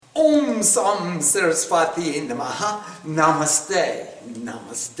Om Sam Saraswati Namaha. Namaste.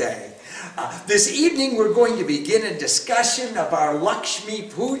 Namaste. This evening we're going to begin a discussion of our Lakshmi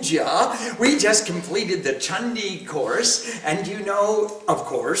Puja. We just completed the Chandi course, and you know, of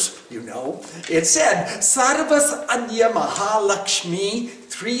course, you know, it said, Sarvas Adya Mahalakshmi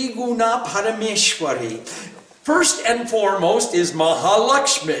Triguna Parameshwari. First and foremost is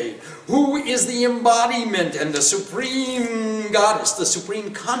Mahalakshmi, who is the embodiment and the supreme goddess, the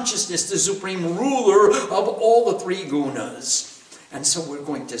supreme consciousness, the supreme ruler of all the three gunas. And so we're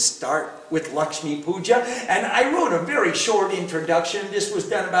going to start with Lakshmi Puja. And I wrote a very short introduction. This was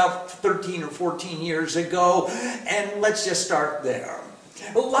done about 13 or 14 years ago. And let's just start there.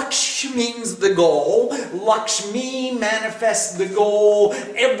 Laksh means the goal. Lakshmi manifests the goal,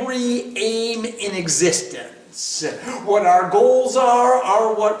 every aim in existence. What our goals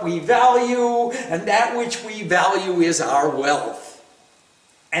are what we value, and that which we value is our wealth.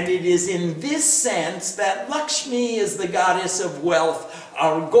 And it is in this sense that Lakshmi is the goddess of wealth,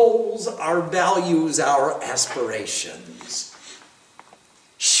 our goals, our values, our aspirations.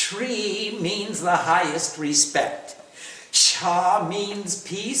 Shri means the highest respect. Sha means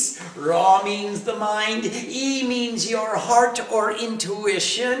peace. Ra means the mind. E means your heart or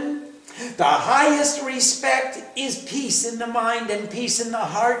intuition. The highest respect is peace in the mind and peace in the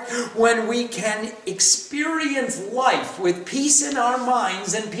heart. When we can experience life with peace in our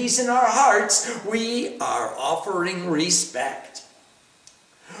minds and peace in our hearts, we are offering respect.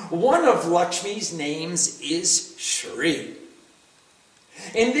 One of Lakshmi's names is Shri.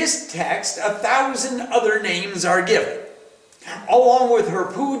 In this text, 1,000 other names are given, along with her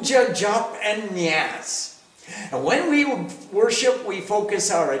puja, jap, and nyas. And when we worship, we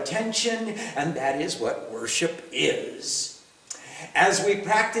focus our attention, and that is what worship is. As we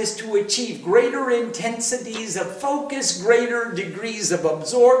practice to achieve greater intensities of focus, greater degrees of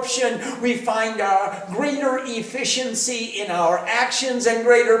absorption, we find our greater efficiency in our actions and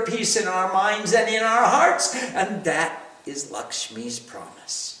greater peace in our minds and in our hearts. And that is Lakshmi's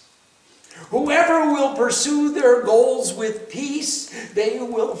promise. Whoever will pursue their goals with peace, they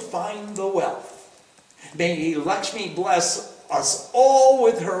will find the wealth. May Lakshmi bless us all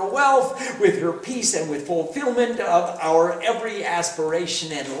with her wealth, with her peace, and with fulfillment of our every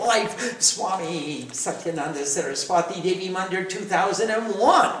aspiration in life. Swami Satyananda Saraswati Devi Mandir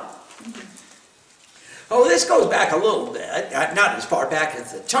 2001. Oh, this goes back a little bit, not as far back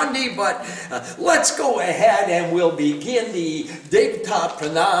as the Chandi, but let's go ahead and we'll begin the Devta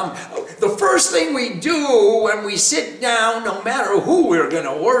Pranam. The first thing we do when we sit down, no matter who we're going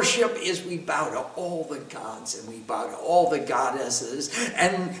to worship, is we bow to all the gods and we bow to all the goddesses.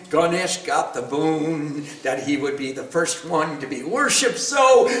 And Ganesh got the boon that he would be the first one to be worshipped.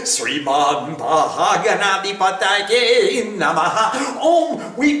 So, Srimad Mahaganadipataye Namaha.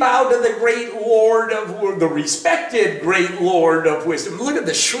 Om, we bow to the great Lord of the respected great Lord of wisdom. Look at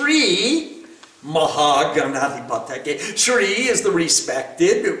the Shri Mahaganadipatake. Shri is the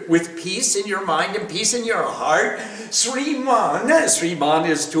respected, with peace in your mind and peace in your heart. Sriman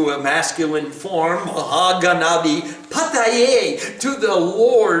is to a masculine form. Mahaganadipataye, to the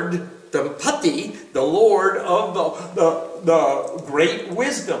Lord, the Pati, the Lord of the great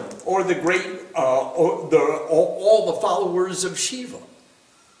wisdom, or the great all the followers of Shiva.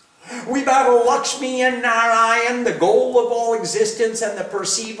 We bow to Lakshmi and Narayan, the goal of all existence and the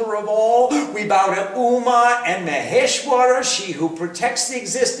perceiver of all. We bow to Uma and Maheshwara, she who protects the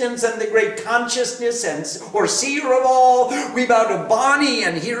existence and the great consciousness or seer of all. We bow to Bani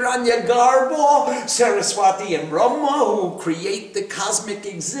and Hiranyagarbha, Saraswati and Brahma, who create the cosmic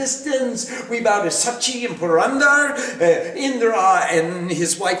existence. We bow to Sachi and Purandar, Indra and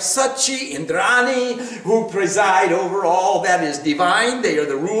his wife Sachi, Indrani, who preside over all that is divine. They are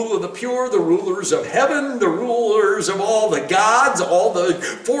the ruler of the pure, the rulers of heaven, the rulers of all the gods, all the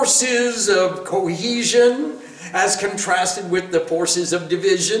forces of cohesion, as contrasted with the forces of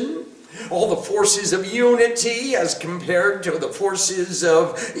division, all the forces of unity as compared to the forces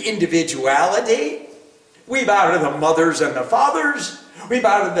of individuality. We bow to the mothers and the fathers. We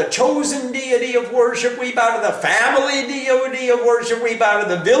bow to the chosen deity of worship. We bow to the family deity of worship. We bow to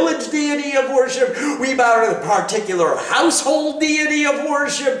the village deity of worship. We bow to the particular household deity of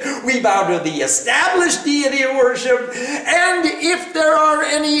worship. We bow to the established deity of worship. And if there are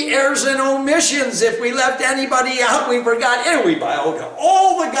any errors and omissions, if we left anybody out, we forgot, and we bow to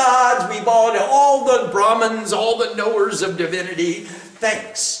all the gods. We bow to all the Brahmins, all the knowers of divinity.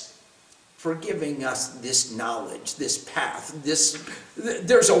 Thanks for giving us this knowledge, this path,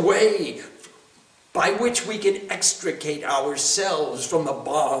 there's a way by which we can extricate ourselves from the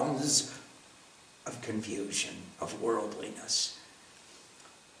bonds of confusion, of worldliness.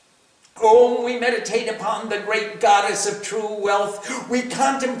 Oh, we meditate upon the great goddess of true wealth. We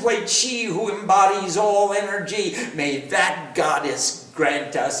contemplate she who embodies all energy. May that goddess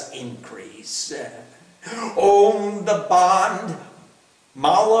grant us increase. Om the bond,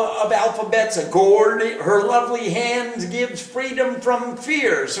 mala of alphabets, a gourd. Her lovely hands gives freedom from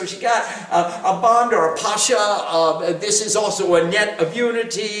fear. So she got a bond or a pasha. This is also a net of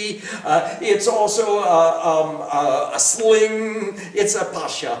unity. It's also a sling. It's a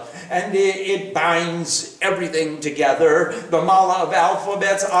pasha. And it binds everything together. The mala of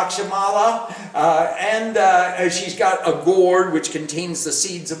alphabets, akshamala. And she's got a gourd which contains the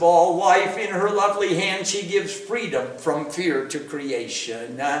seeds of all life. In her lovely hand she gives freedom from fear to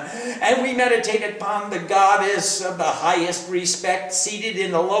creation. And we meditate upon the goddess of the highest respect, seated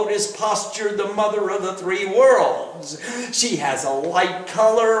in the lotus posture, the mother of the three worlds. She has a light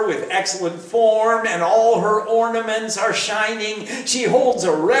color with excellent form, and all her ornaments are shining. She holds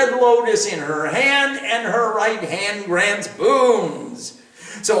a red lotus in her hand, and her right hand grants boons.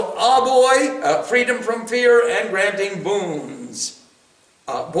 So, Aboy, freedom from fear and granting boons.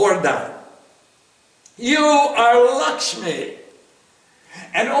 Bordhan, you are Lakshmi,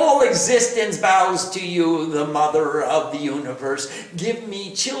 and all existence bows to you, the mother of the universe. Give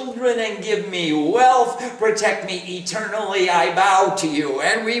me children and give me wealth. Protect me eternally, I bow to you.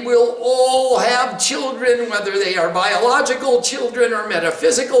 And we will all have children, whether they are biological children or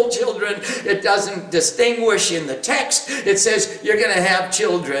metaphysical children. It doesn't distinguish in the text. It says you're going to have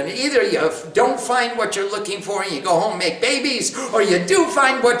children. Either you don't find what you're looking for and you go home and make babies, or you do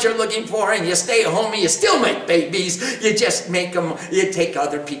find what you're looking for and you stay home and you still make babies. You just make them, you take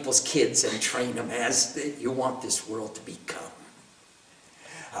other people's kids and train them as you want this world to become.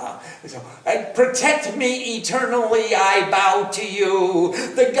 Protect me eternally, I bow to you.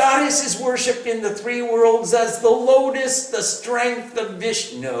 The goddess is worshipped in the three worlds as the lotus, the strength of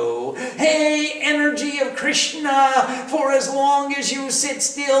Vishnu. Hey, energy of Krishna, for as long as you sit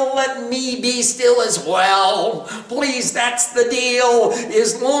still, let me be still as well. Please, that's the deal.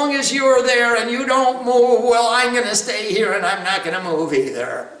 As long as you're there and you don't move, well, I'm going to stay here and I'm not going to move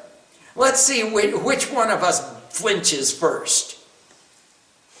either. Let's see which one of us flinches first.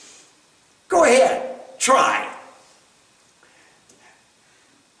 Go ahead, try.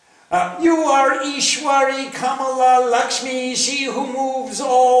 You are Ishwari Kamala Lakshmi, she who moves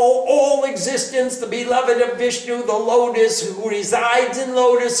all existence, the beloved of Vishnu, the lotus, who resides in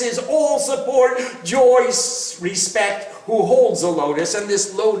lotuses, all support, joy, respect, who holds a lotus, and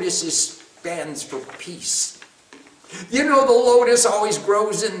this lotus stands for peace. You know, the lotus always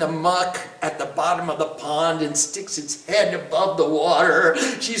grows in the muck at the bottom of the pond and sticks its head above the water.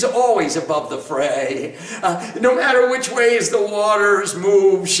 She's always above the fray. No matter which ways the waters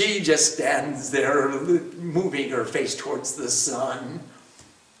move, she just stands there, moving her face towards the sun.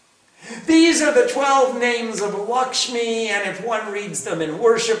 These are the 12 names of Lakshmi, and if one reads them in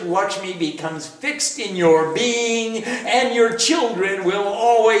worship, Lakshmi becomes fixed in your being, and your children will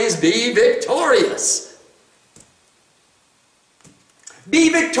always be victorious. Be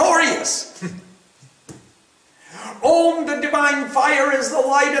victorious. Om, the divine fire is the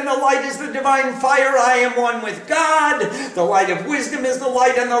light, and the light is the divine fire. I am one with God. The light of wisdom is the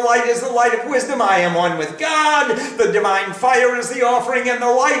light, and the light is the light of wisdom. I am one with God. The divine fire is the offering, and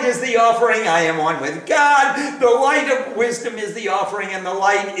the light is the offering. I am one with God. The light of wisdom is the offering, and the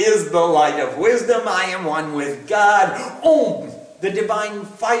light is the light of wisdom. I am one with God. Om. The divine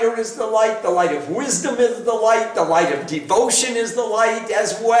fire is the light of wisdom is the light of devotion is the light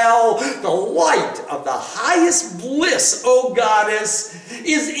as well. The light of the highest bliss, O goddess,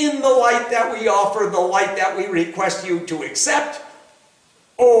 is in the light that we offer, the light that we request you to accept.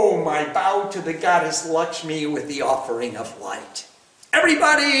 Oh, my bow to the goddess Lakshmi with the offering of light.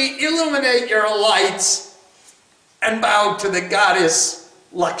 Everybody, illuminate your lights and bow to the goddess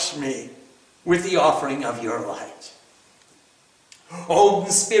Lakshmi with the offering of your light. O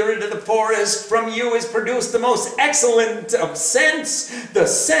spirit of the forest, from you is produced the most excellent of scents, the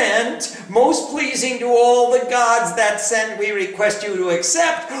scent most pleasing to all the gods. That scent we request you to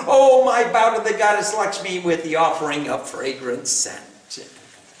accept. Oh, my bow to the goddess Lakshmi with the offering of fragrant scent.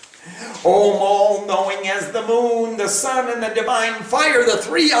 Om, all-knowing as the moon, the sun, and the divine fire, the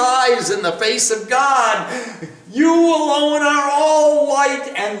three eyes in the face of God. You alone are all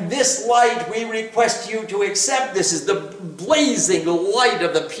light, and this light we request you to accept. This is the blazing light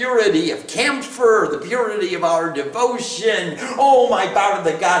of the purity of camphor, the purity of our devotion. Oh, my bow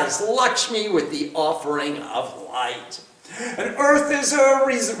to the goddess Lakshmi with the offering of light. And earth is a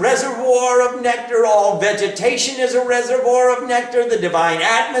reservoir of nectar. All vegetation is a reservoir of nectar. The divine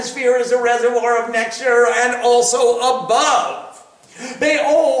atmosphere is a reservoir of nectar, and also above. They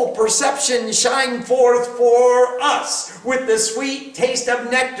all perception shine forth for us with the sweet taste of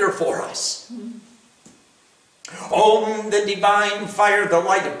nectar for us. Om, the divine fire, the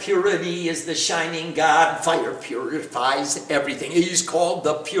light of purity is the shining God. Fire purifies everything. He's called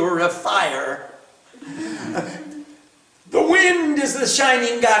the purifier. The wind is the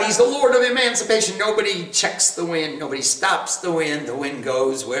shining God. He's the Lord of emancipation. Nobody checks the wind. Nobody stops the wind. The wind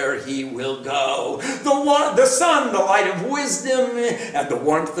goes where he will go. The sun, the light of wisdom and the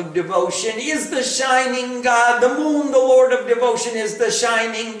warmth of devotion, is the shining God. The moon, the Lord of devotion, is the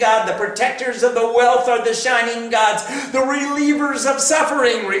shining God. The protectors of the wealth are the shining gods. The relievers of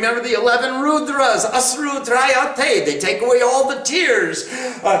suffering, remember the 11 Rudras, Asru Trayate, they take away all the tears,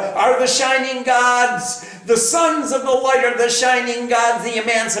 are the shining gods. The sons of the light are the shining gods. The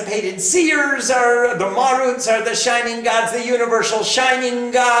emancipated seers are the Maruts, are the shining gods. The universal shining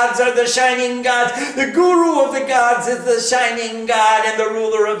gods are the shining gods. The guru of the gods is the shining God, and the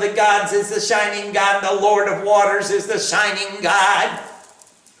ruler of the gods is the shining God. The Lord of waters is the shining God.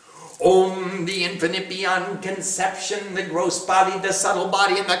 Om, the infinite beyond conception, the gross body, the subtle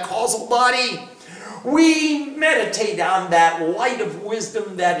body, and the causal body. We meditate on that light of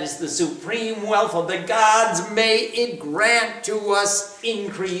wisdom that is the supreme wealth of the gods. May it grant to us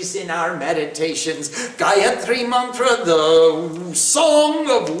increase in our meditations. Gayatri Mantra, the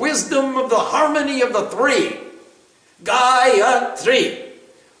song of wisdom, of the harmony of the three. Gayatri,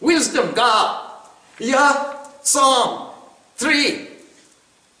 wisdom, God. Ya, song, three.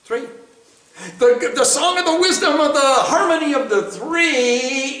 The song of the wisdom of the harmony of the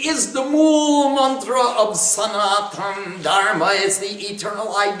three is the Mool Mantra of Sanatan Dharma. It's the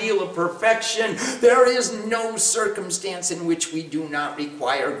eternal ideal of perfection. There is no circumstance in which we do not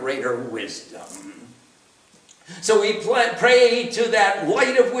require greater wisdom. So we pray to that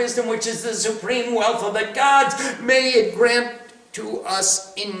light of wisdom, which is the supreme wealth of the gods. May it grant to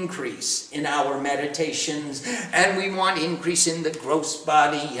us increase in our meditations, and we want increase in the gross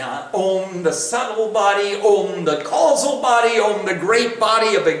body, Om, the subtle body, Om, the causal body, Om, the great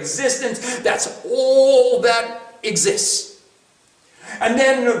body of existence. That's all that exists. And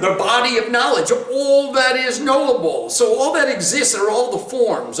then the body of knowledge, all that is knowable. So all that exists are all the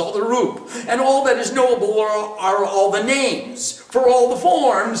forms, all the roop, and all that is knowable are all the names for all the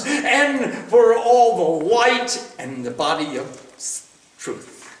forms and for all the light and the body of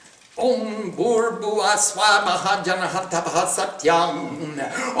truth. Om Bhurbhuva Swaha Janahatapaha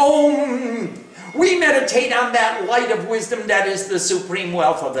Satyam. Om. We meditate on that light of wisdom that is the supreme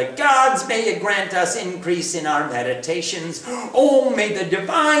wealth of the gods. May it grant us increase in our meditations. Oh, may the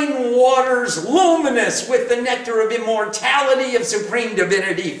divine waters, luminous with the nectar of immortality of supreme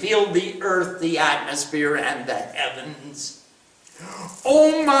divinity, fill the earth, the atmosphere, and the heavens.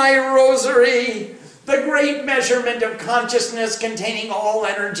 Oh, my rosary, the great measurement of consciousness containing all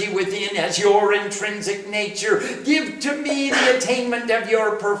energy within as your intrinsic nature. Give to me the attainment of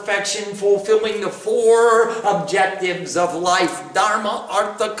your perfection, fulfilling the four objectives of life. Dharma,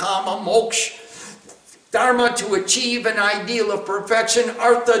 Artha, Kama, Moksha. Dharma, to achieve an ideal of perfection.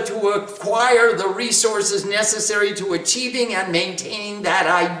 Artha, to acquire the resources necessary to achieving and maintaining that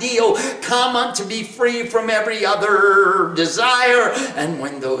ideal. Kama, to be free from every other desire. And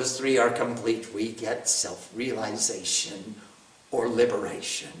when those three are complete, we get self-realization or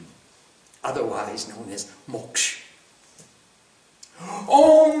liberation, otherwise known as moksha.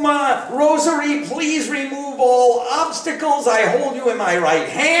 Oh, my rosary, please remove all obstacles. I hold you in my right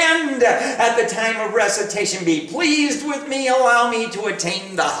hand. At the time of recitation, be pleased with me. Allow me to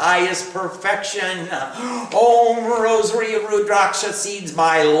attain the highest perfection. Oh, rosary of Rudraksha seeds,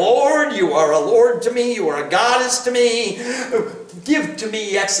 my Lord. You are a Lord to me. You are a goddess to me. Give to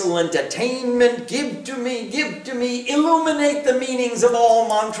me excellent attainment. Give to me. Illuminate the meanings of all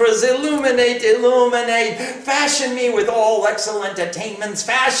mantras. Illuminate. Fashion me with all excellent attainments.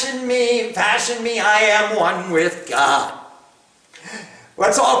 Fashion me. I am one with God.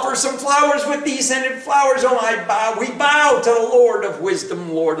 Let's offer some flowers with these scented flowers. Oh, we bow to the Lord of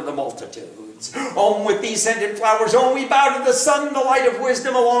wisdom, Lord of the multitudes. Om, with these scented flowers. Om, we bow to the sun, the light of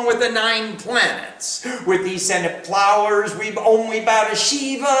wisdom, along with the 9 planets. With these scented flowers, we bow to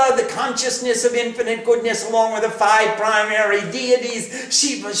Shiva, the consciousness of infinite goodness, along with the 5 primary deities,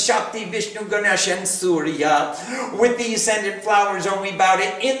 Shiva, Shakti, Vishnu, Ganesh, and Surya. With these scented flowers, we bow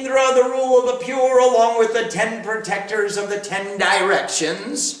to Indra, the rule of the pure, along with the 10 protectors of the 10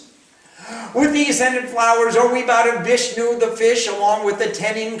 directions. With the ascended flowers, we bow to Vishnu, the fish, along with the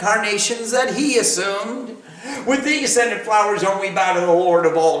 10 incarnations that he assumed. With the ascended flowers, we bow to the Lord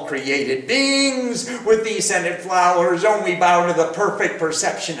of all created beings. With the ascended flowers, we bow to the perfect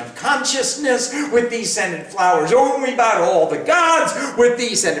perception of consciousness. With the ascended flowers, we bow to all the gods. With the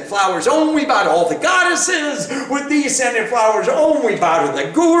ascended flowers, we bow to all the goddesses. With the ascended flowers, we bow to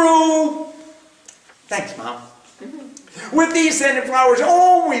the guru. Thanks, Mom. With the ascended flowers,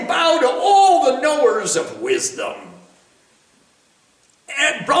 we bow to all the knowers of wisdom.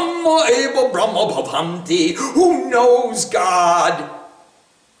 And Brahma eva Brahma bhavanti, who knows God,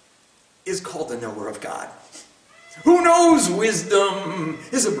 is called the knower of God. Who knows wisdom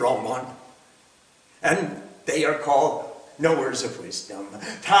is a Brahman. And they are called knowers of wisdom.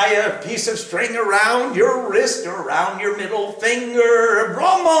 Tie a piece of string around your wrist or around your middle finger.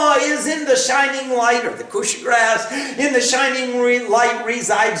 Brahma is in the shining light, or the kusha grass. In the shining light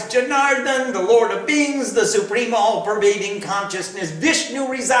resides Janardhan, the Lord of beings, the supreme all-pervading consciousness. Vishnu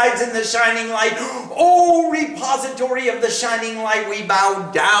resides in the shining light. O repository of the shining light, we bow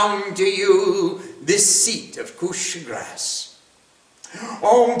down to you, this seat of kusha grass.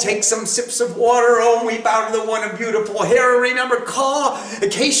 Take some sips of water. We bow to the one of beautiful hair. Remember,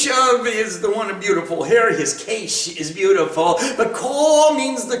 Keshav is the one of beautiful hair. His Kesh is beautiful. But Ka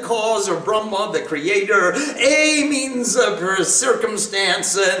means the cause, or Brahma, the creator. A means a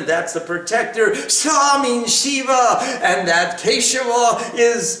circumstance, and that's the protector. Sa means Shiva, and that Keshava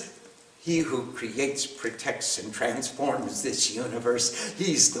is he who creates, protects, and transforms this universe.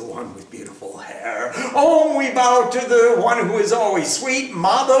 He's the one with beautiful hair. We bow to the one who is always sweet,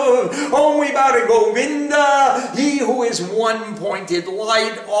 Madhav. We bow to Govinda, he who is one-pointed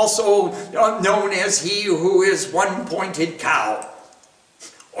light, also known as he who is one-pointed cow,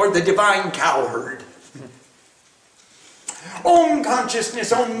 or the divine cowherd. Om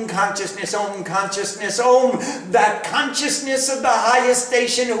consciousness, Om consciousness, Om consciousness, Om, that consciousness of the highest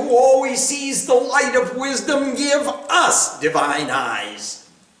station who always sees the light of wisdom, give us divine eyes.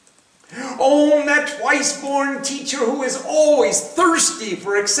 Om, that twice-born teacher who is always thirsty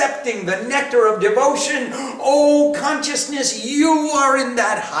for accepting the nectar of devotion. Oh, consciousness, you are in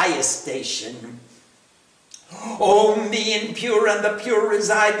that highest station. Om, the impure and the pure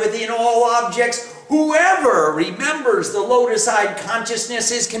reside within all objects. Whoever remembers the lotus-eyed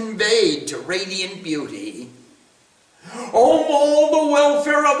consciousness is conveyed to radiant beauty. All the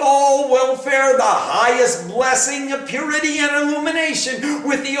welfare of all welfare, the highest blessing of purity and illumination.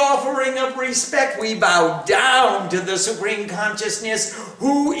 With the offering of respect, we bow down to the Supreme Consciousness,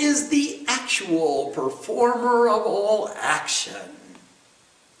 who is the actual performer of all action.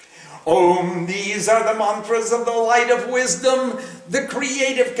 Om, these are the mantras of the light of wisdom. The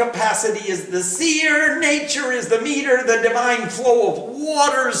creative capacity is the seer, nature is the meter, the divine flow of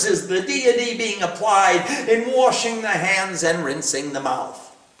waters is the deity being applied in washing the hands and rinsing the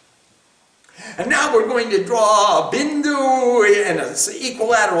mouth. And now we're going to draw a bindu and an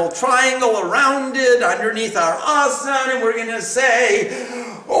equilateral triangle around it underneath our asana, and we're going to say,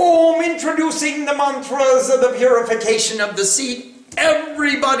 Om, introducing the mantras of the purification of the seat.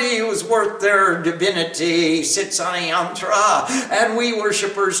 Everybody who's worth their divinity sits on a yantra, and we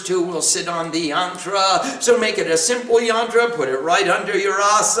worshippers too will sit on the yantra. So make it a simple yantra, put it right under your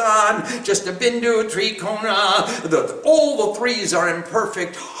asana, just a bindu, trikona. All the threes are in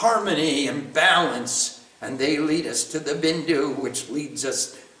perfect harmony and balance, and they lead us to the bindu, which leads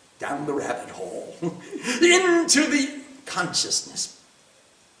us down the rabbit hole, into the consciousness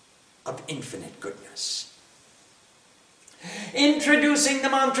of infinite goodness. Introducing the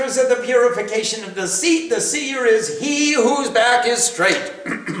mantras of the purification of the seat. The seer is he whose back is straight.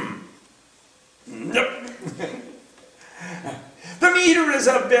 The meter is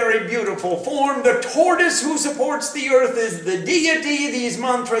a very beautiful form. The tortoise who supports the earth is the deity. These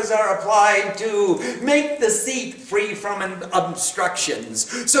mantras are applied to make the seat free from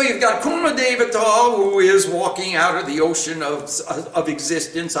obstructions. So you've got Kurma Devata, who is walking out of the ocean of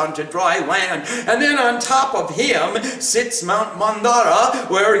existence onto dry land. And then on top of him sits Mount Mandara,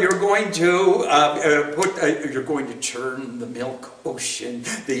 where you're going to you're going to churn the milk ocean,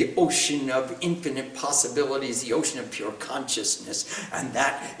 the ocean of infinite possibilities, the ocean of pure consciousness. And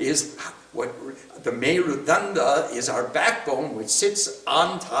that is what the Merudanda is, our backbone, which sits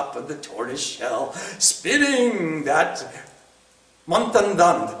on top of the tortoise shell, spinning that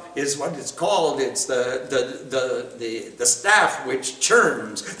Mantandand is what it's called. It's the staff which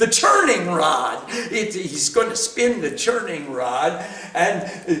churns, the churning rod. He's going to spin the churning rod, and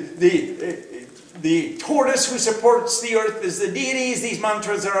The tortoise who supports the earth is the deities. These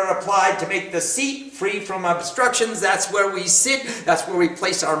mantras are applied to make the seat free from obstructions. That's where we sit. That's where we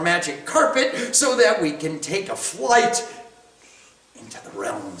place our magic carpet so that we can take a flight into the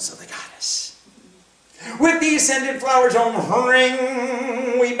realms of the goddess. With these scented flowers, Om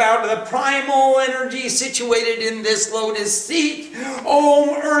Ring, we bow to the primal energy situated in this lotus seat. Om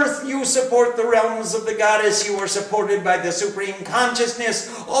Earth, you support the realms of the goddess. You are supported by the supreme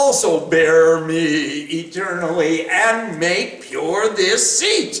consciousness. Also bear me eternally and make pure this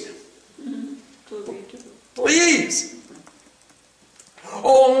seat. Please.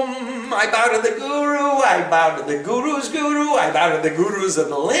 Om, I bow to the Guru, I bow to the Guru's Guru, I bow to the Gurus of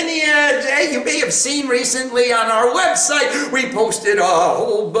the lineage. Hey, you may have seen recently on our website, we posted a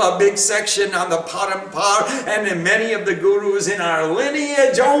whole big section on the Parampar and in many of the Gurus in our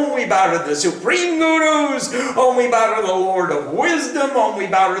lineage. Om, we bow to the Supreme Gurus. Om, we bow to the Lord of Wisdom. Om, we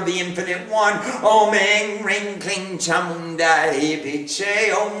bow to the Infinite One. Om, Eng, Ring, Kling, Chamunda,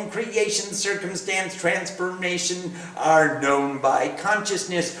 Piche. Om, creation, circumstance, transformation are known by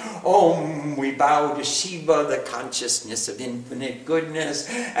consciousness. Om, we bow to Shiva, the consciousness of infinite goodness.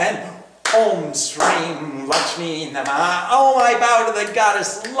 And Om Srim Lakshmi Namah. Om, I bow to the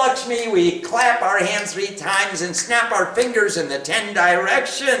goddess Lakshmi. We clap our hands 3 times and snap our fingers in the 10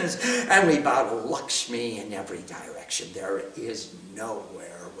 directions. And we bow to Lakshmi in every direction. There is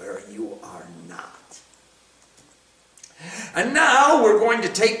nowhere where you are not. And now we're going to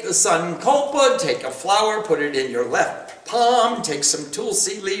take the Sankalpa, take a flower, put it in your left palm, take some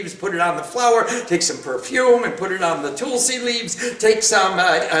tulsi leaves, put it on the flower, take some perfume and put it on the tulsi leaves, take some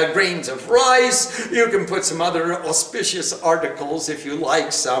grains of rice. You can put some other auspicious articles if you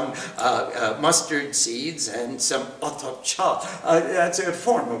like, some mustard seeds and some atapcha, that's a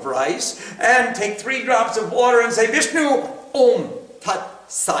form of rice, and take 3 drops of water and say, Vishnu, Om Tat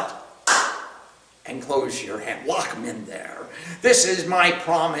Sat, and close your hand. Lock them in there. This is my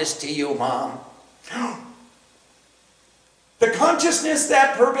promise to you, Mom. The consciousness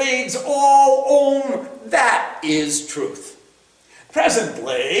that pervades all Om, that is truth.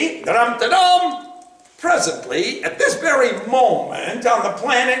 Presently, presently, at this very moment on the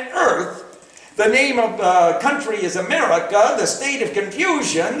planet Earth, the name of the country is America, the state of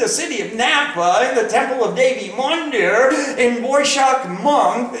confusion, the city of Napa, in the temple of Devi Mandir, in Boishak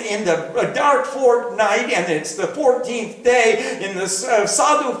month, in the dark fortnight, and it's the 14th day, in the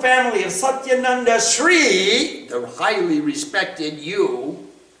Sadhu family of Satyananda Sri, the highly respected you,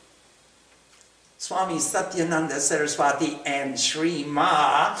 Swami Satyananda Saraswati and Sri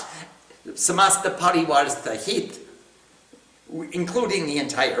Ma, Samasta Parivar Sahit, including the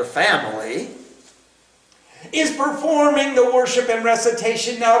entire family, is performing the worship and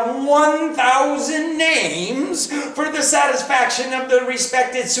recitation of 1,000 names for the satisfaction of the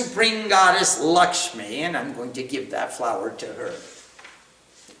respected Supreme Goddess Lakshmi, and I'm going to give that flower to her.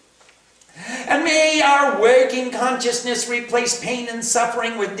 And may our waking consciousness replace pain and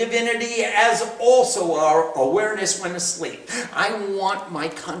suffering with divinity as also our awareness when asleep. I want my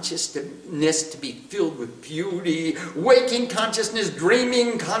consciousness to be filled with beauty, waking consciousness,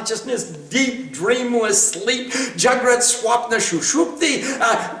 dreaming consciousness, deep dreamless sleep, Jagrat Swapna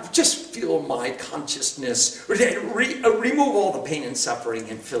Shushupti. Just fill my consciousness, remove all the pain and suffering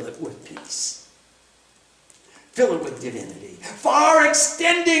and fill it with peace. Fill it with divinity. Far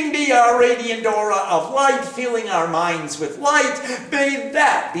extending be our radiant aura of light, filling our minds with light. May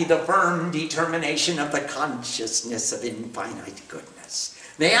that be the firm determination of the consciousness of infinite goodness.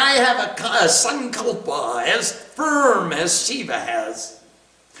 May I have a sankalpa as firm as Shiva has.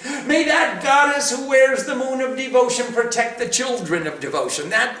 May that goddess who wears the moon of devotion protect the children of devotion.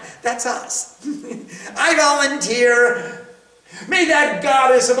 That's us. I volunteer. May that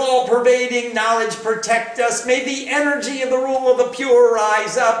goddess of all-pervading knowledge protect us. May the energy of the rule of the pure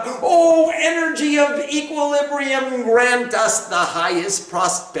rise up. Oh, energy of equilibrium, grant us the highest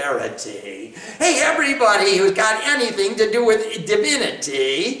prosperity. Hey, everybody who's got anything to do with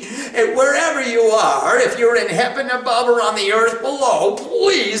divinity, wherever you are, if you're in heaven above or on the earth below,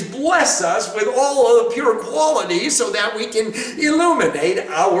 please bless us with all of the pure qualities so that we can illuminate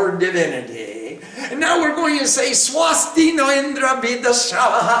our divinity. And now we're going to say Swasti no Indra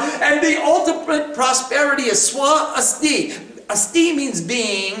Vidashavaha, and the ultimate prosperity is Swa Asti. Asti means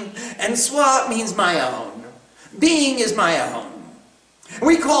being, and Swa means my own. Being is my own.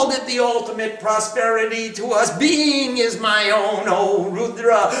 We called it the ultimate prosperity to us. Being is my own, O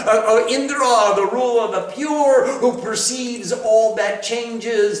Rudra, Indra, the ruler of the pure, who perceives all that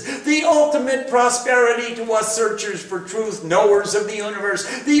changes. The ultimate prosperity to us, searchers for truth, knowers of the universe.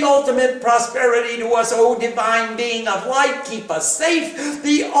 The ultimate prosperity to us, O divine being of light, keep us safe.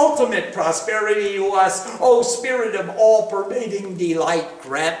 The ultimate prosperity to us, O spirit of all-pervading delight,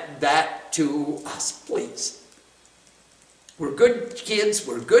 grant that to us, please. We're good kids,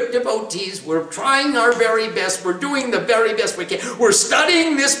 we're good devotees, we're trying our very best, we're doing the very best we can. We're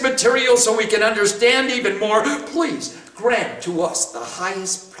studying this material so we can understand even more. Please grant to us the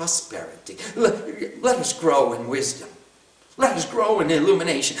highest prosperity. Let us grow in wisdom. Let us grow in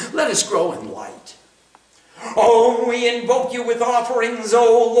illumination. Let us grow in light. Oh, we invoke you with offerings,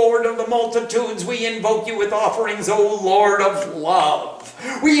 O Lord of the multitudes. We invoke you with offerings, O Lord of love.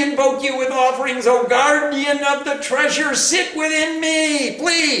 We invoke you with offerings, O guardian of the treasure. Sit within me,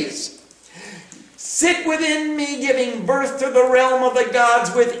 please. Sit within me, giving birth to the realm of the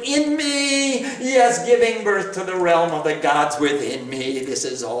gods within me. Yes, giving birth to the realm of the gods within me. This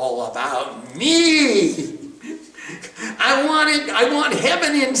is all about me. I want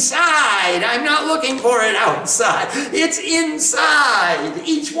heaven inside. I'm not looking for it outside. It's inside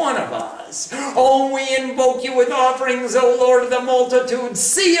each one of us. Oh, we invoke you with offerings, O Lord of the multitude,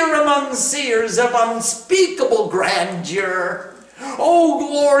 seer among seers of unspeakable grandeur. O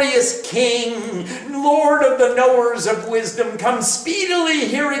glorious King, Lord of the knowers of wisdom, come speedily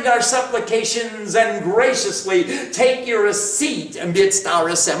hearing our supplications and graciously take your seat amidst our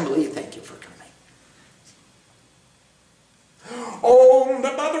assembly. Thank you for coming. Oh,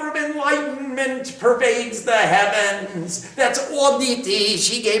 the mother of enlightenment pervades the heavens. That's Aditi.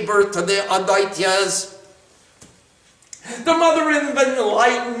 She gave birth to the Adaityas. The mother of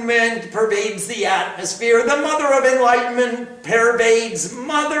enlightenment pervades the atmosphere. The mother of enlightenment pervades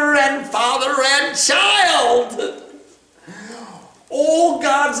mother and father and child. All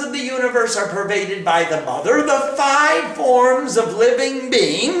gods of the universe are pervaded by the mother. The 5 forms of living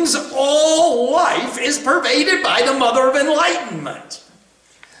beings, all life is pervaded by the mother of enlightenment.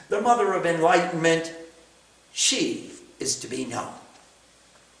 The mother of enlightenment, she is to be known.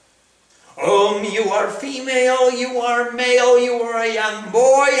 You are female, you are male, you are a young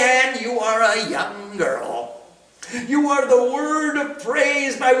boy, and you are a young girl. You are the word of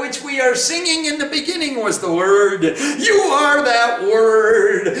praise by which we are singing. In the beginning was the word. You are that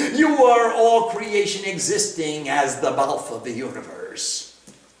word. You are all creation existing as the mouth of the universe.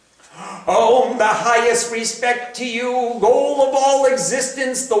 Oh, the highest respect to you, goal of all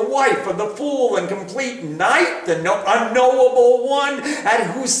existence, the wife of the full and complete night, the unknowable one, at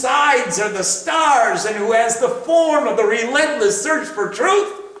whose sides are the stars and who has the form of the relentless search for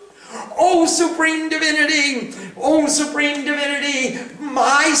truth. Oh, Supreme Divinity,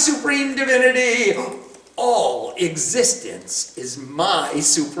 my Supreme Divinity, all existence is my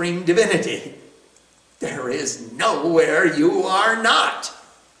Supreme Divinity. There is nowhere you are not.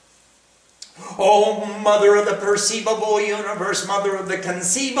 Oh, Mother of the perceivable universe, Mother of the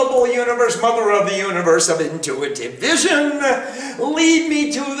conceivable universe, Mother of the universe of intuitive vision, lead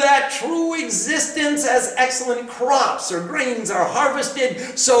me to that true existence as excellent crops or grains are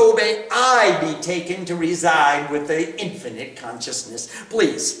harvested, so may I be taken to reside with the infinite consciousness.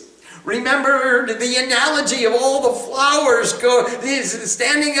 Please, remember the analogy of all the flowers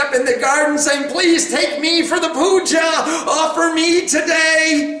standing up in the garden saying, please take me for the puja, offer me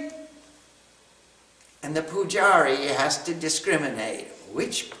today. And the pujari has to discriminate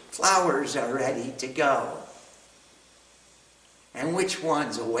which flowers are ready to go and which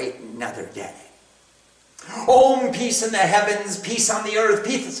ones await another day. Om, peace in the heavens, peace on the earth,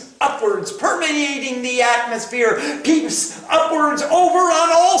 peace upwards, permeating the atmosphere, peace upwards, over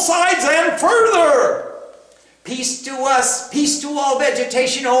on all sides and further. Peace to us, peace to all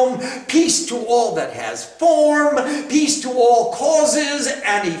vegetation, Om, peace to all that has form, peace to all causes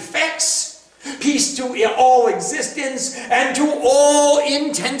and effects, peace to all existence and to all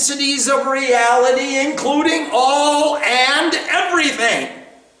intensities of reality, including all and everything.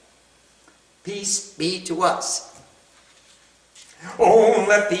 Peace be to us. Oh,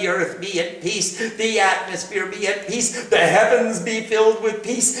 let the earth be at peace, the atmosphere be at peace, the heavens be filled with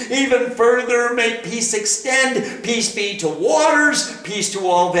peace, even further may peace extend. Peace be to waters, peace to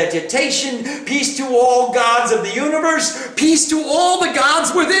all vegetation, peace to all gods of the universe, peace to all the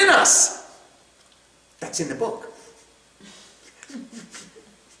gods within us. That's in the book.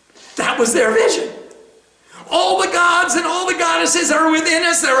 That was their vision. All the gods and all the goddesses are within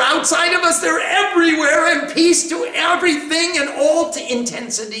us. They're outside of us. They're everywhere. And peace to everything and all to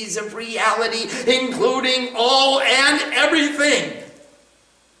intensities of reality, including all and everything.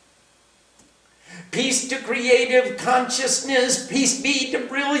 Peace to creative consciousness. Peace be to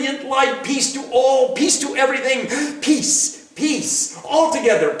brilliant light. Peace to all. Peace to everything. Peace, peace,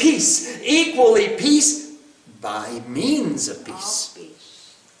 altogether. Peace, equally peace by means of peace.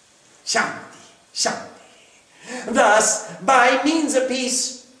 Shanti, shanti. Thus, by means of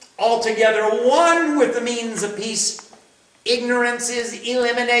peace, altogether one with the means of peace, ignorance is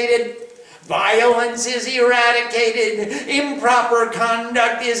eliminated. Violence is eradicated, improper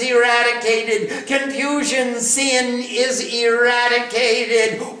conduct is eradicated, confusion, sin is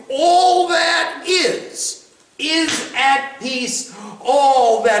eradicated. All that is at peace.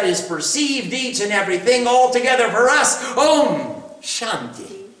 All that is perceived, each and everything, all together for us. Om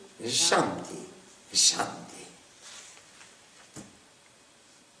Shanti, Shanti, Shanti.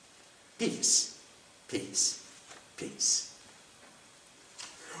 Peace, peace, peace.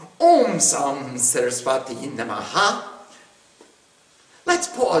 Om Sam Saraswati Namaha. Let's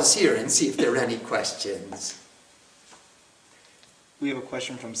pause here and see if there are any questions. We have a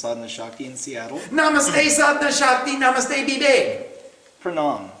question from Sadhana Shakti in Seattle. Namaste Sadhana Shakti, Namaste Bide.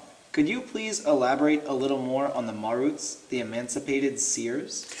 Pranam, could you please elaborate a little more on the Maruts, the emancipated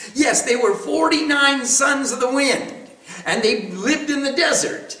seers? Yes, they were 49 sons of the wind. And they lived in the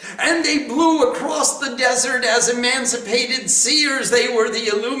desert, and they blew across the desert as emancipated seers. They were the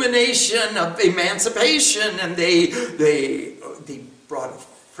illumination of emancipation, and they brought a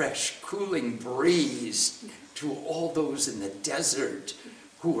fresh, cooling breeze to all those in the desert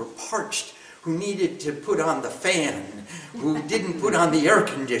who were parched, who needed to put on the fan, who didn't put on the air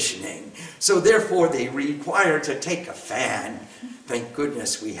conditioning. So therefore they required to take a fan. Thank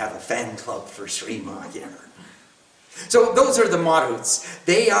goodness we have a fan club for Srima here. So those are the Maruts.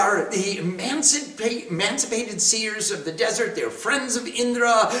 They are the emancipated seers of the desert. They're friends of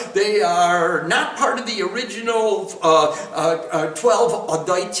Indra. They are not part of the original 12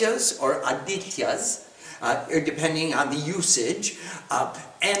 Adityas or Adityas, depending on the usage.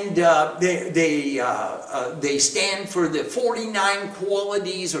 And they stand for the 49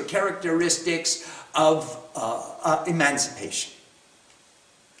 qualities or characteristics of emancipation.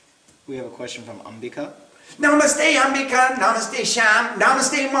 We have a question from Ambika. Namaste, Ambika. Namaste, Sham.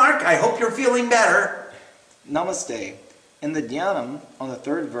 Namaste, Mark. I hope you're feeling better. Namaste. In the Dhyanam, on the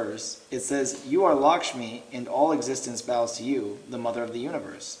 3rd verse, it says, "You are Lakshmi, and all existence bows to you, the mother of the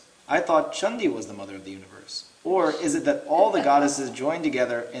universe." I thought Chandi was the mother of the universe. Or is it that all the goddesses join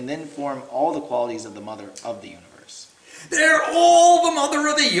together and then form all the qualities of the mother of the universe? They're all the mother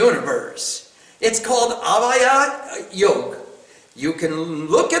of the universe. It's called Avaya Yoga. You can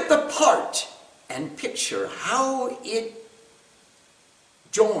look at the part and picture how it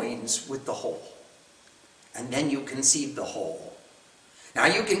joins with the whole. And then you conceive the whole. Now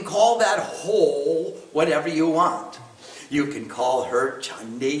you can call that whole whatever you want. You can call her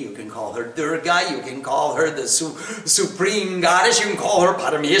Chandi, you can call her Durga, you can call her the supreme goddess, you can call her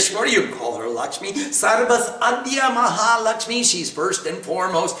Parameshwari, you can call her Lakshmi. Sarvas Adya Mahalakshmi, she's first and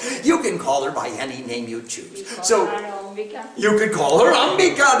foremost. You can call her by any name you choose. So you could call her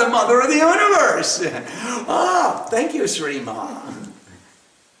Ambika, the mother of the universe. Thank you, Srima.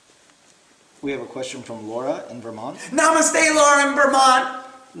 We have a question from Laura in Vermont. Namaste, Laura in Vermont.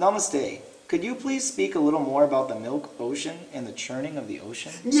 Namaste. Could you please speak a little more about the milk ocean and the churning of the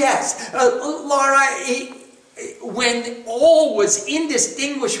ocean? Yes, Laura, when all was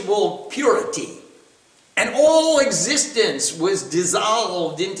indistinguishable purity, and all existence was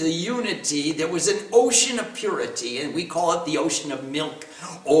dissolved into unity, there was an ocean of purity, and we call it the ocean of milk,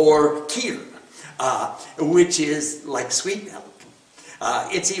 or kheer, which is like sweet milk.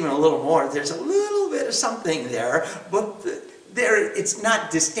 It's even a little more. There's a little bit of something there, but it's not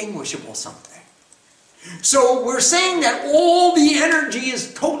distinguishable something. So we're saying that all the energy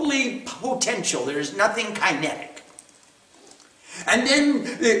is totally potential. There's nothing kinetic. And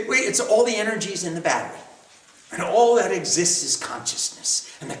then it's all the energies in the battery. And all that exists is consciousness.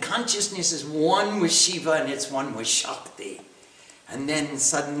 And the consciousness is one with Shiva and it's one with Shakti. And then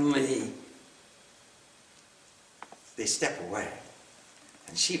suddenly they step away.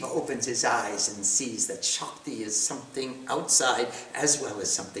 And Shiva opens his eyes and sees that Shakti is something outside as well as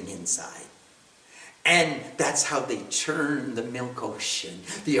something inside. And that's how they churn the milk ocean,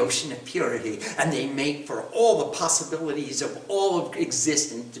 the ocean of purity, and they make for all the possibilities of all of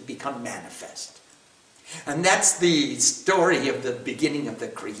existence to become manifest. And that's the story of the beginning of the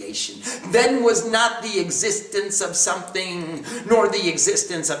creation. Then was not the existence of something, nor the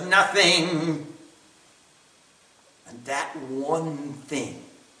existence of nothing. And that one thing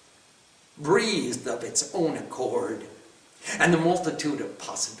breathed of its own accord, and the multitude of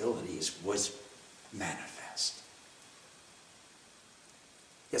possibilities was manifest.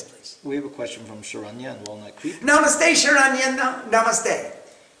 Yes, please. We have a question from Sharanya in Walnut Creek. Namaste, Sharanya. Namaste.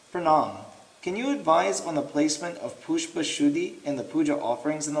 Pranam, can you advise on the placement of Pushpa Shuddhi in the puja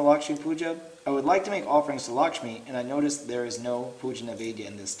offerings in the Lakshmi Puja? I would like to make offerings to Lakshmi, and I noticed there is no puja nevedya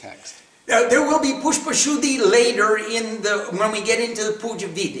in this text. There will be Pushpa Shuddhi later when we get into the Puja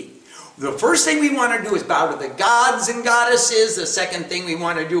Vidhi. The first thing we want to do is bow to the gods and goddesses. The second thing we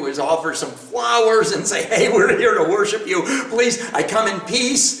want to do is offer some flowers and say, hey, we're here to worship you. Please, I come in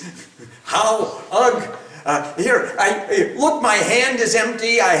peace. How? Ugh. Here, look, my hand is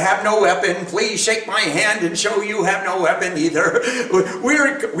empty. I have no weapon. Please shake my hand and show you have no weapon either.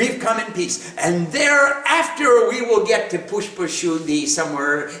 We've come in peace. And thereafter, we will get to Pushpa Shuddhi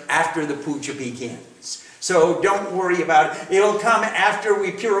somewhere after the puja begins. So don't worry about it. It'll come after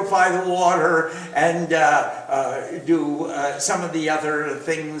we purify the water and do some of the other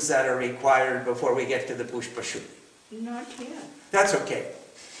things that are required before we get to the Pushpa Shuddhi. Not yet. That's okay.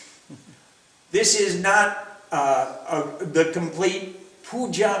 This is not the complete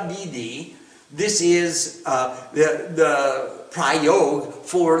puja vidhi. This is the prayog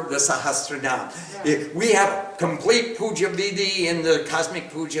for the Sahasranam. Right. We have complete puja vidhi in the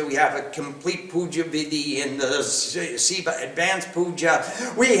cosmic puja. We have a complete puja vidhi in the Siva advanced puja.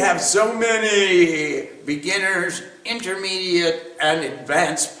 We have so many beginners, intermediate, and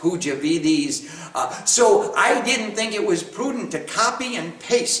advanced puja vidhis. So I didn't think it was prudent to copy and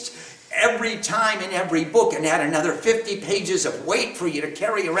paste every time in every book and add another 50 pages of weight for you to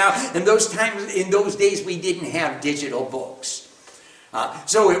carry around. In those days, we didn't have digital books.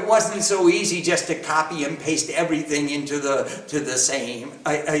 So it wasn't so easy just to copy and paste everything into the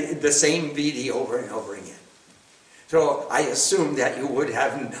same video over and over again. So I assumed that you would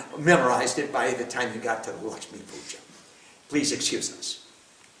have memorized it by the time you got to the Lakshmi Puja. Please excuse us.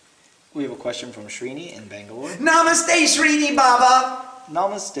 We have a question from Srini in Bangalore. Namaste, Srini Baba.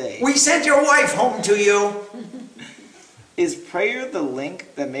 Namaste. We sent your wife home to you. Is prayer the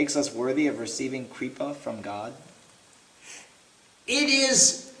link that makes us worthy of receiving kripa from God? It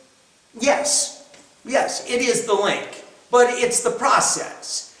is, yes, it is the link, but it's the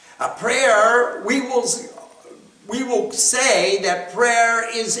process. Prayer, we will say that prayer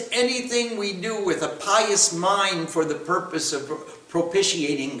is anything we do with a pious mind for the purpose of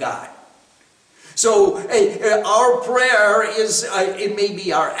propitiating God. So our prayer is, it may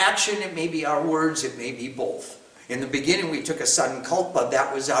be our action, it may be our words, it may be both. In the beginning we took a sankalpa,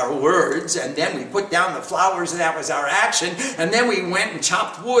 that was our words, and then we put down the flowers, and that was our action, and then we went and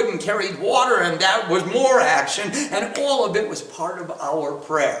chopped wood and carried water, and that was more action, and all of it was part of our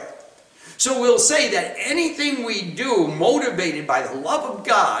prayer. So we'll say that anything we do motivated by the love of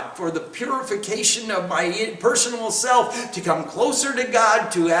God for the purification of my personal self, to come closer to God,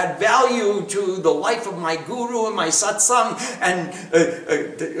 to add value to the life of my guru and my satsang and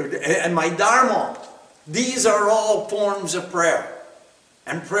my dharma, these are all forms of prayer.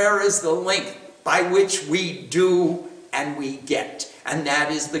 And prayer is the link by which we do and we get. And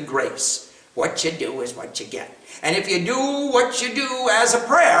that is the grace. What you do is what you get. And if you do what you do as a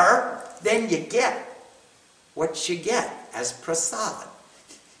prayer, then you get what you get as prasad.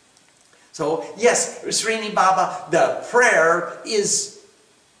 So yes, Srini Baba, the prayer is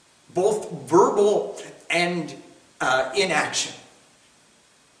both verbal and in action.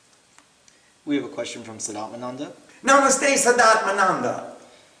 We have a question from Sadatmananda. Namaste, Sadatmananda.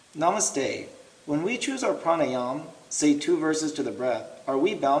 Namaste. When we choose our pranayam, say 2 verses to the breath, are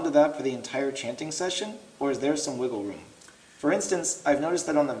we bound to that for the entire chanting session, or is there some wiggle room? For instance, I've noticed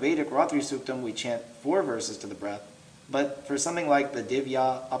that on the Vedic Ratri Suktam we chant 4 verses to the breath, but for something like the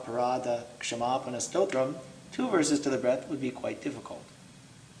Divya Aparada Kshamapana Stotram, 2 verses to the breath would be quite difficult.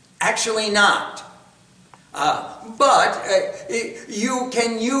 Actually not. But you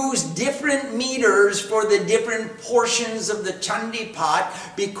can use different meters for the different portions of the Chandi Pat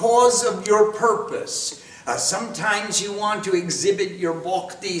because of your purpose. Sometimes you want to exhibit your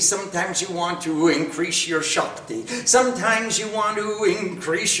bhakti, sometimes you want to increase your shakti, sometimes you want to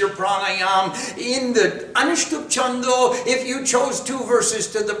increase your pranayam. In the Anushtup Chando, if you chose 2 verses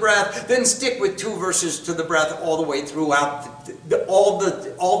to the breath, then stick with 2 verses to the breath all the way throughout all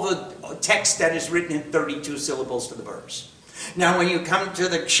the text that is written in 32 syllables to the verse. Now when you come to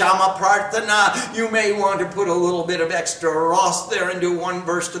the Kshama Prarthana, you may want to put a little bit of extra ras there and do 1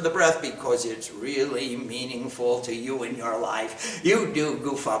 verse to the breath because it's really meaningful to you in your life. You do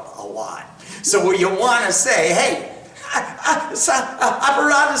goof up a lot. So you want to say, hey,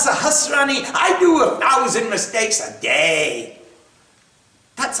 Aparada Sahasrani, I do 1,000 mistakes a day.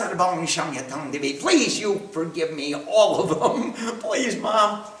 Please, you forgive me all of them. Please,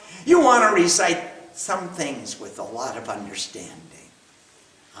 Mom. You want to recite some things with a lot of understanding.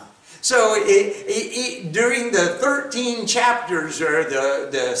 So during the 13 chapters or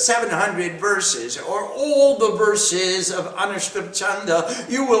the 700 verses or all the verses of Anushtup Chanda,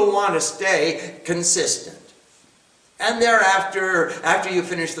 you will want to stay consistent. And thereafter, after you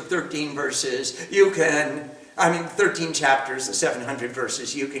finish the 13 verses, 13 chapters, the 700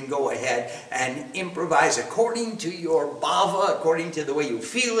 verses, you can go ahead and improvise according to your bhava, according to the way you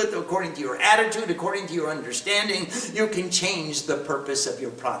feel it, according to your attitude, according to your understanding. You can change the purpose of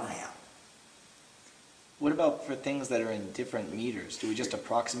your pranayama. What about for things that are in different meters? Do we just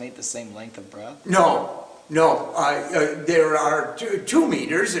approximate the same length of breath? No. There are two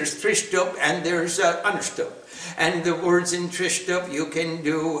meters. There's Trishtup and there's Anushtup. And the words in Trishtup you can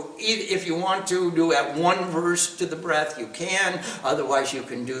do, if you want to do at one verse to the breath, you can. Otherwise you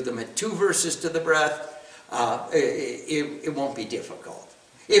can do them at 2 verses to the breath. It won't be difficult.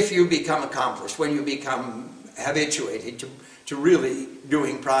 If you become accomplished, when you become habituated to really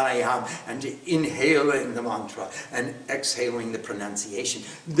doing pranayama and to inhaling the mantra and exhaling the pronunciation,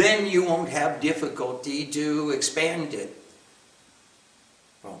 then you won't have difficulty to expand it.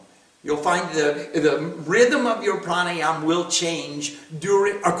 Well, you'll find the rhythm of your pranayama will change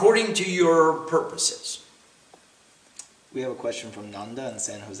according to your purposes. We have a question from Nanda in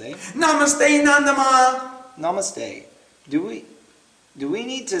San Jose. Namaste, Nandama! Namaste. Do we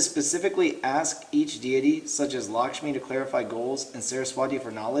need to specifically ask each deity, such as Lakshmi to clarify goals and Saraswati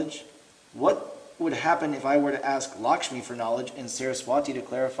for knowledge? What would happen if I were to ask Lakshmi for knowledge and Saraswati to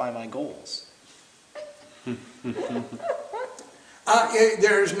clarify my goals?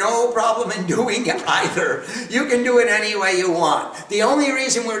 There's no problem in doing either. You can do it any way you want. The only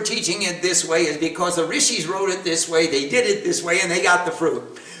reason we're teaching it this way is because the rishis wrote it this way, they did it this way, and they got the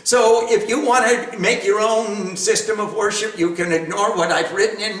fruit. So if you want to make your own system of worship, you can ignore what I've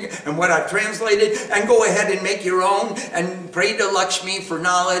written and what I've translated and go ahead and make your own and pray to Lakshmi for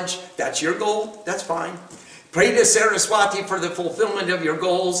knowledge. That's your goal. That's fine. Pray to Saraswati for the fulfillment of your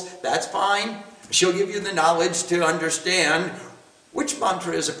goals. That's fine. She'll give you the knowledge to understand which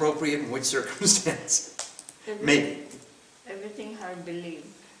mantra is appropriate in which circumstance. Maybe. Everything hard belief.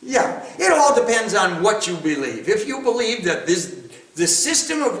 Yeah, it all depends on what you believe. If you believe that the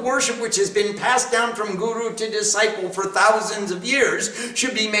system of worship which has been passed down from guru to disciple for thousands of years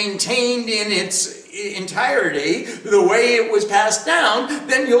should be maintained in its entirety the way it was passed down,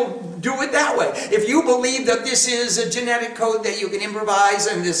 then you'll do it that way. If you believe that this is a genetic code that you can improvise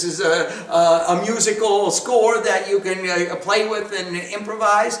and this is a musical score that you can play with and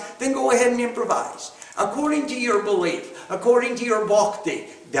improvise, then go ahead and improvise. According to your belief, according to your bhakti,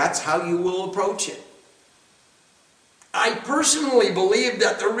 that's how you will approach it. I personally believe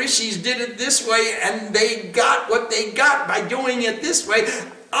that the rishis did it this way and they got what they got by doing it this way.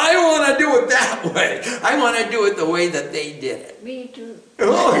 I want to do it that way. I want to do it the way that they did it. Me too.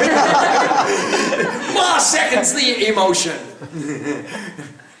 Ma seconds the emotion.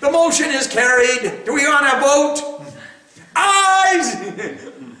 The motion is carried. Do we want to vote? Ayes!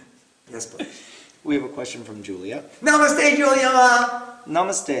 Yes, please. We have a question from Julia. Namaste, Julia.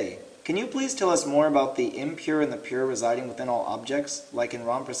 Namaste. Can you please tell us more about the impure and the pure residing within all objects, like in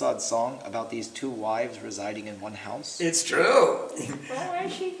Ram Prasad's song about these 2 wives residing in one house? It's true. Oh, where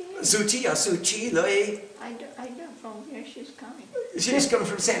is she going? Suchi, Suchi, Loy. I don't from where she's coming. She's coming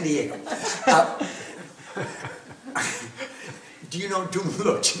from San Diego. Do you know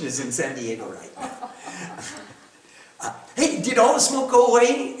Dumlochin is in San Diego right now? Hey, did all the smoke go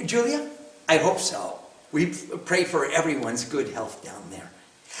away, Julia? I hope so. We pray for everyone's good health down there.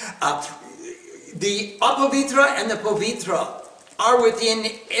 The apavitra and the pavitra are within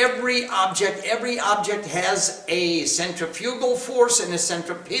every object. Every object has a centrifugal force and a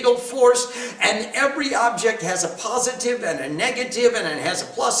centripetal force, and every object has a positive and a negative, and it has a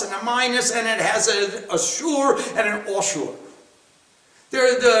plus and a minus, and it has a sure and an asure.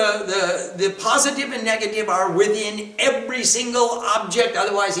 The positive and negative are within every single object,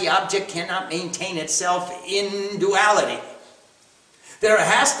 otherwise the object cannot maintain itself in duality. There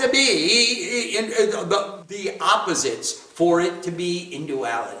has to be the opposites for it to be in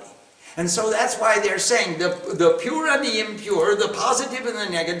duality. And so that's why they're saying the pure and the impure, the positive and the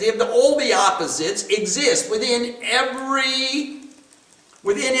negative, all the opposites exist within every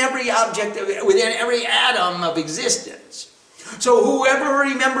object, within every atom of existence. So whoever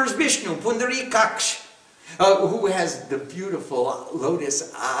remembers Vishnu, Pundarikaksh, who has the beautiful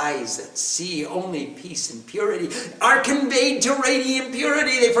lotus eyes that see only peace and purity, are conveyed to radiant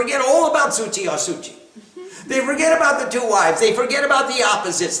purity. They forget all about Suchi Asuchi. They forget about the 2 wives. They forget about the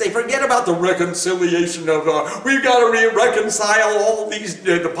opposites. They forget about the reconciliation of, we've got to reconcile all these,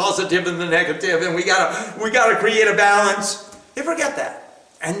 the positive and the negative, and we got to create a balance. They forget that.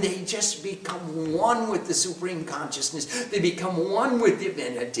 And they just become one with the Supreme Consciousness. They become one with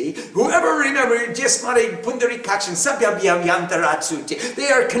divinity. Whoever remembers,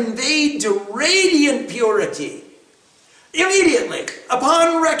 they are conveyed to radiant purity. Immediately,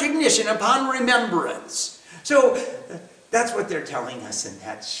 upon recognition, upon remembrance. So, that's what they're telling us in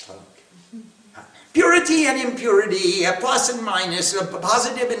that shloka. Purity and impurity, a plus and minus, a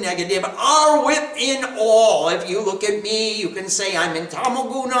positive and negative, are within all. If you look at me, you can say I'm in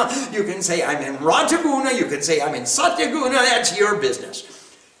Tamoguna, you can say I'm in Rajaguna, you can say I'm in Satyaguna, that's your business.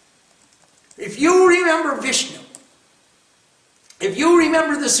 If you remember Vishnu, if you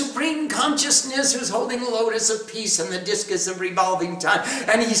remember the Supreme Consciousness who's holding the lotus of peace and the discus of revolving time,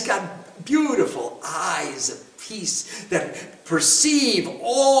 and he's got beautiful eyes of peace that perceive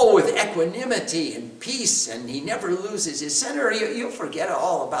all with equanimity and peace, and he never loses his center. You'll forget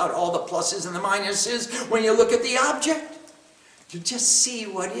all about all the pluses and the minuses when you look at the object. You just see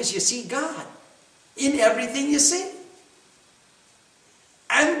what is. You see God in everything you see.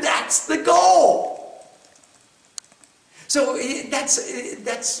 And that's the goal. So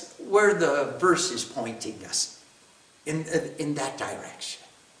that's where the verse is pointing us, in that direction.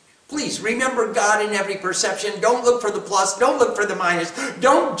 Please remember God in every perception. Don't look for the plus. Don't look for the minus.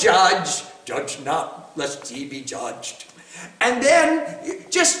 Don't judge. Judge not, lest ye be judged. And then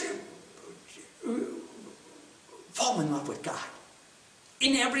just fall in love with God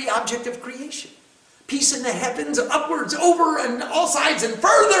in every object of creation. Peace in the heavens, upwards, over, and all sides, and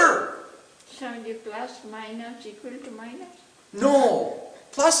further. So the plus minus equal to minus? No.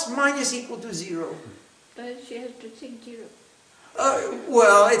 Plus minus equal to 0. But she has to think 0.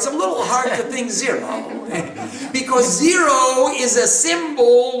 Well, it's a little hard to think 0. Because 0 is a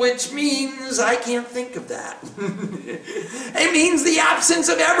symbol, which means I can't think of that. It means the absence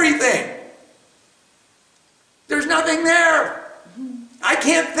of everything. There's nothing there. I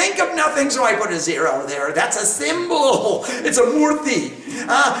can't think of nothing, so I put a 0 there. That's a symbol. It's a murti.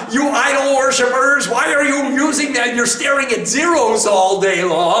 You idol worshippers, why are you using that? You're staring at zeros all day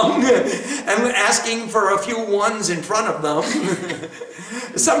long and asking for a few ones in front of them.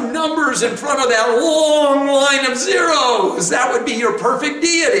 Some numbers in front of that long line of zeros. That would be your perfect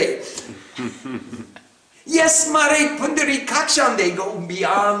deity. Yes, Mare Pundari Kakshan, they go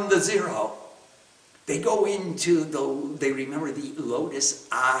beyond the 0. They go into they remember the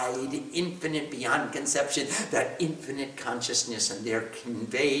lotus-eyed, infinite beyond conception, that infinite consciousness, and they're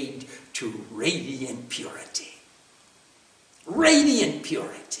conveyed to radiant purity. Radiant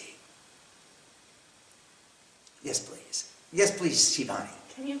purity. Yes, please. Yes, please, Shivani.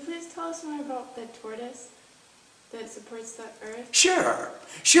 Can you please tell us more about the tortoise that supports the earth? Sure.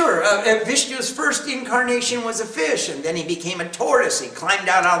 Vishnu's first incarnation was a fish, and then he became a tortoise. He climbed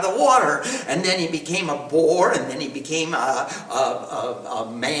out of the water, and then he became a boar, and then he became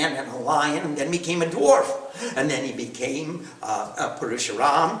a man and a lion, and then became a dwarf. And then he became a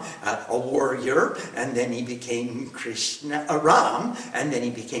Purusharam, a warrior, and then he became Krishna, Ram, and then he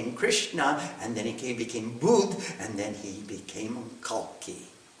became Krishna, and then he became Buddha, and then he became Kalki,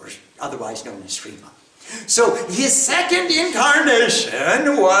 or otherwise known as Srima. So his second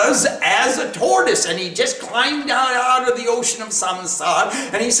incarnation was as a tortoise, and he just climbed down out of the ocean of samsara,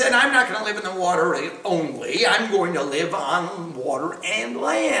 and he said, I'm not going to live in the water only, I'm going to live on water and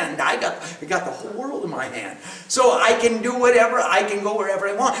land. I got the whole world in my hand. So I can do whatever, I can go wherever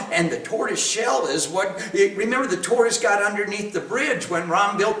I want. And the tortoise shell is remember the tortoise got underneath the bridge. When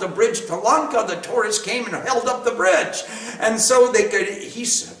Ram built the bridge to Lanka, the tortoise came and held up the bridge. And so he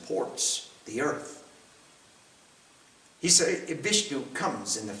supports the earth. He said, Vishnu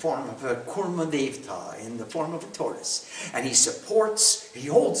comes in the form of a Kurma Devta, in the form of a tortoise. And he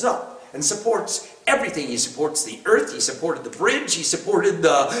holds up and supports everything. He supports the earth, he supported the bridge, he supported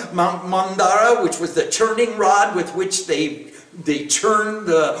the Mount Mandara, which was the churning rod with which they churned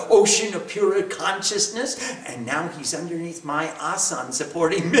the ocean of pure consciousness. And now he's underneath my asan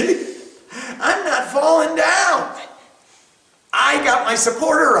supporting me. I'm not falling down. I got my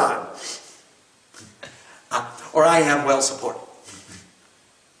supporter on. Or I am well supported.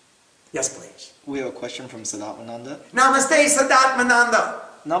 Yes, please. We have a question from Sadatmananda. Namaste, Sadatmananda.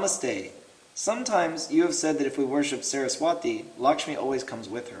 Namaste. Sometimes you have said that if we worship Saraswati, Lakshmi always comes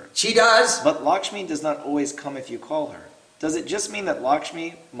with her. She does. But Lakshmi does not always come if you call her. Does it just mean that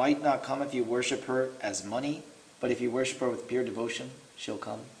Lakshmi might not come if you worship her as money, but if you worship her with pure devotion, she'll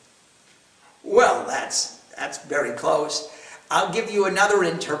come? Well, that's very close. I'll give you another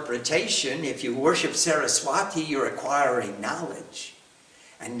interpretation. If you worship Saraswati, you're acquiring knowledge.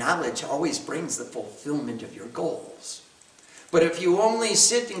 And knowledge always brings the fulfillment of your goals. But if you only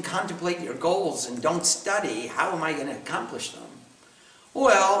sit and contemplate your goals and don't study, how am I going to accomplish them?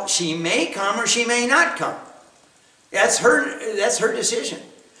 Well, she may come or she may not come. That's her decision.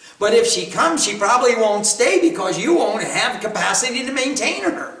 But if she comes, she probably won't stay because you won't have capacity to maintain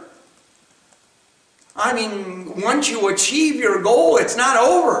her. I mean, once you achieve your goal, it's not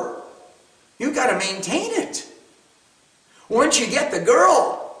over. You've got to maintain it. Once you get the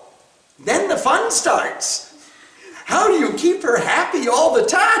girl, then the fun starts. How do you keep her happy all the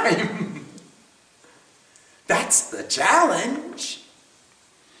time? That's the challenge.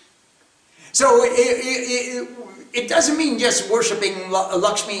 So it doesn't mean just worshiping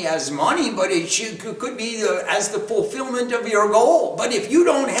Lakshmi as money, but it could be as the fulfillment of your goal. But if you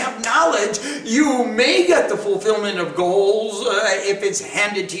don't have knowledge, you may get the fulfillment of goals if it's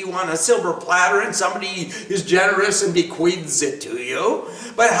handed to you on a silver platter and somebody is generous and bequeaths it to you.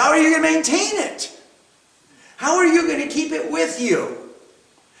 But how are you going to maintain it? How are you going to keep it with you?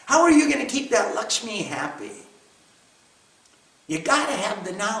 How are you going to keep that Lakshmi happy? You got to have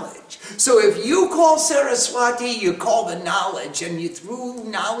the knowledge. So if you call Saraswati, you call the knowledge, and through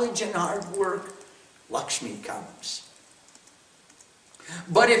knowledge and hard work, Lakshmi comes.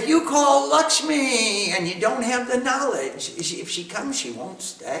 But if you call Lakshmi and you don't have the knowledge, if she comes, she won't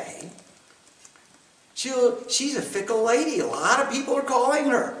stay. She's a fickle lady. A lot of people are calling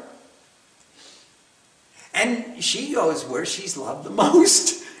her. And she goes where she's loved the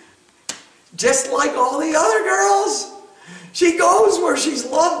most. Just like all the other girls. She goes where she's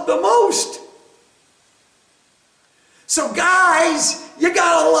loved the most. So guys, you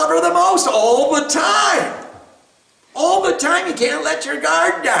gotta love her the most all the time. All the time. You can't let your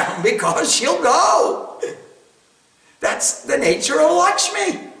guard down because she'll go. That's the nature of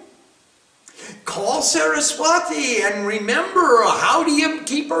Lakshmi. Call Saraswati and remember, how do you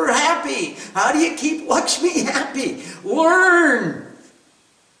keep her happy? How do you keep Lakshmi happy? Learn.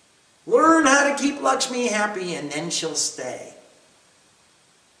 Learn how to keep Lakshmi happy, and then she'll stay.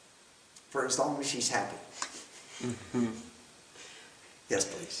 For as long as she's happy. Yes,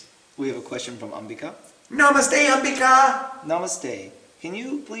 please. We have a question from Ambika. Namaste, Ambika. Namaste. Can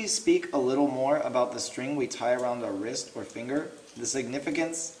you please speak a little more about the string we tie around our wrist or finger? The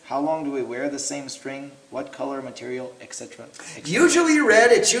significance? How long do we wear the same string? What color, material, etc.? Usually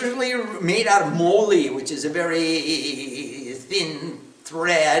red. It's usually made out of moli, which is a very thin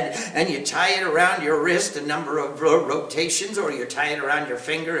thread, and you tie it around your wrist a number of rotations, or you tie it around your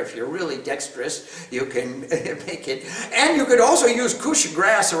finger. If you're really dexterous, you can make it. And you could also use kush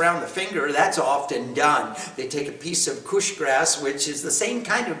grass around the finger. That's often done. They take a piece of kush grass, which is the same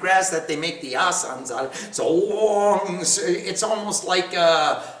kind of grass that they make the asans out of. It's a long, it's almost like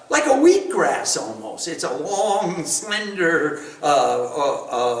a wheatgrass almost. It's a long, slender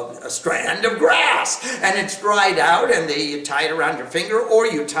a strand of grass. And it's dried out, and you tie it around your finger, or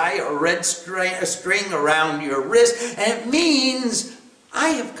you tie a red string around your wrist. And it means, I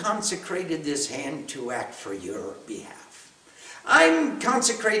have consecrated this hand to act for your behalf. I'm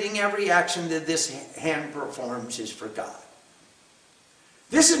consecrating every action that this hand performs is for God.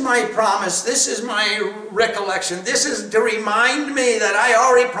 This is my promise. This is my recollection. This is to remind me that I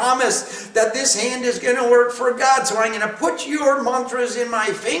already promised that this hand is going to work for God. So I'm going to put your mantras in my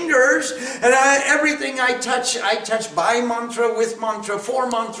fingers, and everything I touch by mantra, with mantra,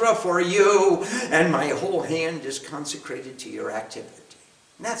 for you. And my whole hand is consecrated to your activity.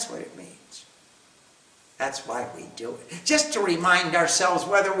 And that's what it means. That's why we do it. Just to remind ourselves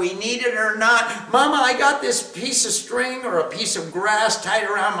whether we need it or not. Mama, I got this piece of string or a piece of grass tied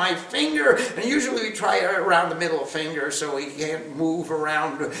around my finger. And usually we tie it around the middle finger so we can't move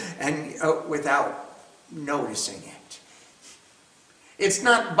around and without noticing it. It's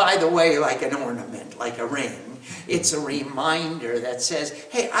not, by the way, like an ornament, like a ring. It's a reminder that says,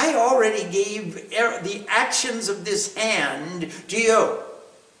 hey, I already gave the actions of this hand to you.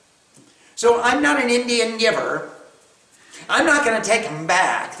 So I'm not an Indian giver. I'm not going to take them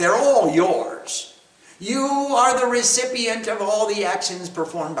back. They're all yours. You are the recipient of all the actions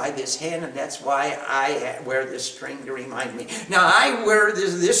performed by this hand, and that's why I wear this string to remind me. Now, I wear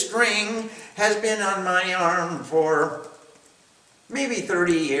this string has been on my arm for maybe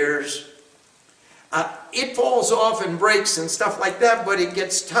 30 years. It falls off and breaks and stuff like that, but it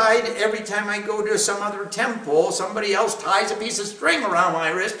gets tied every time I go to some other temple. Somebody else ties a piece of string around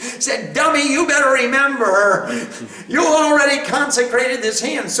my wrist. Said, dummy, you better remember, you already consecrated this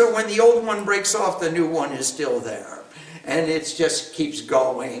hand. So when the old one breaks off, the new one is still there. And it just keeps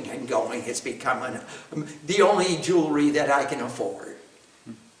going and going. It's becoming the only jewelry that I can afford.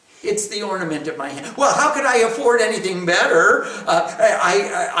 It's the ornament of my hand. Well, how could I afford anything better?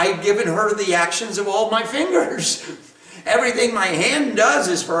 I've given her the actions of all my fingers. Everything my hand does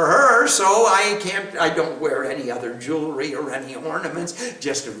is for her, so I don't wear any other jewelry or any ornaments,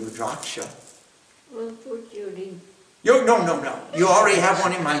 just a Rudraksha. We'll put you in. No. You already have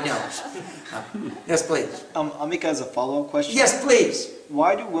one in my nose. Yes, please. Ambika has a follow-up question. Yes, please.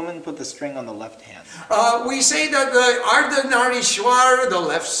 Why do women put the string on the left hand? We say that the Ardhanarishwar, the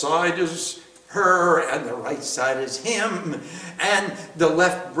left side is her and the right side is him, and the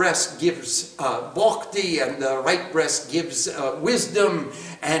left breast gives bhakti and the right breast gives wisdom,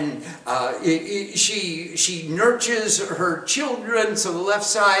 and she nurtures her children, so the left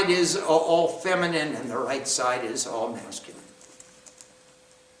side is all feminine and the right side is all masculine.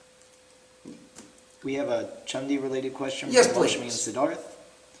 We have a Chandi-related question Yes, from Lakshmi and please. Siddharth.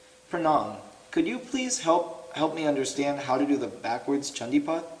 Pranam, could you please help me understand how to do the backwards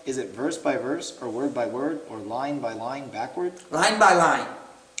Chandipat? Is it verse by verse, or word by word, or line by line backward? Line by line.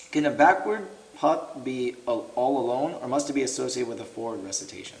 Can a backward pat be all alone, or must it be associated with a forward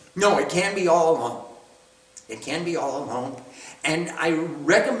recitation? No, it can be all alone. It can be all alone. And I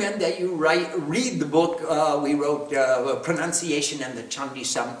recommend that you read the book we wrote, Pronunciation and the Chandi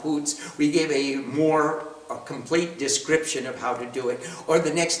Samputs. We gave a more complete description of how to do it. Or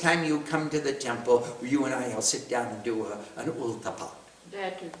the next time you come to the temple, you and I will sit down and do an ultapa.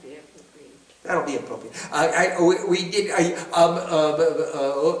 That would be appropriate. That'll be appropriate.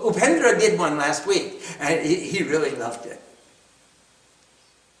 Upendra did one last week, and he really loved it.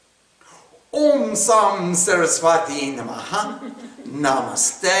 Om Sam Saraswati Namaha.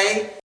 Namaste.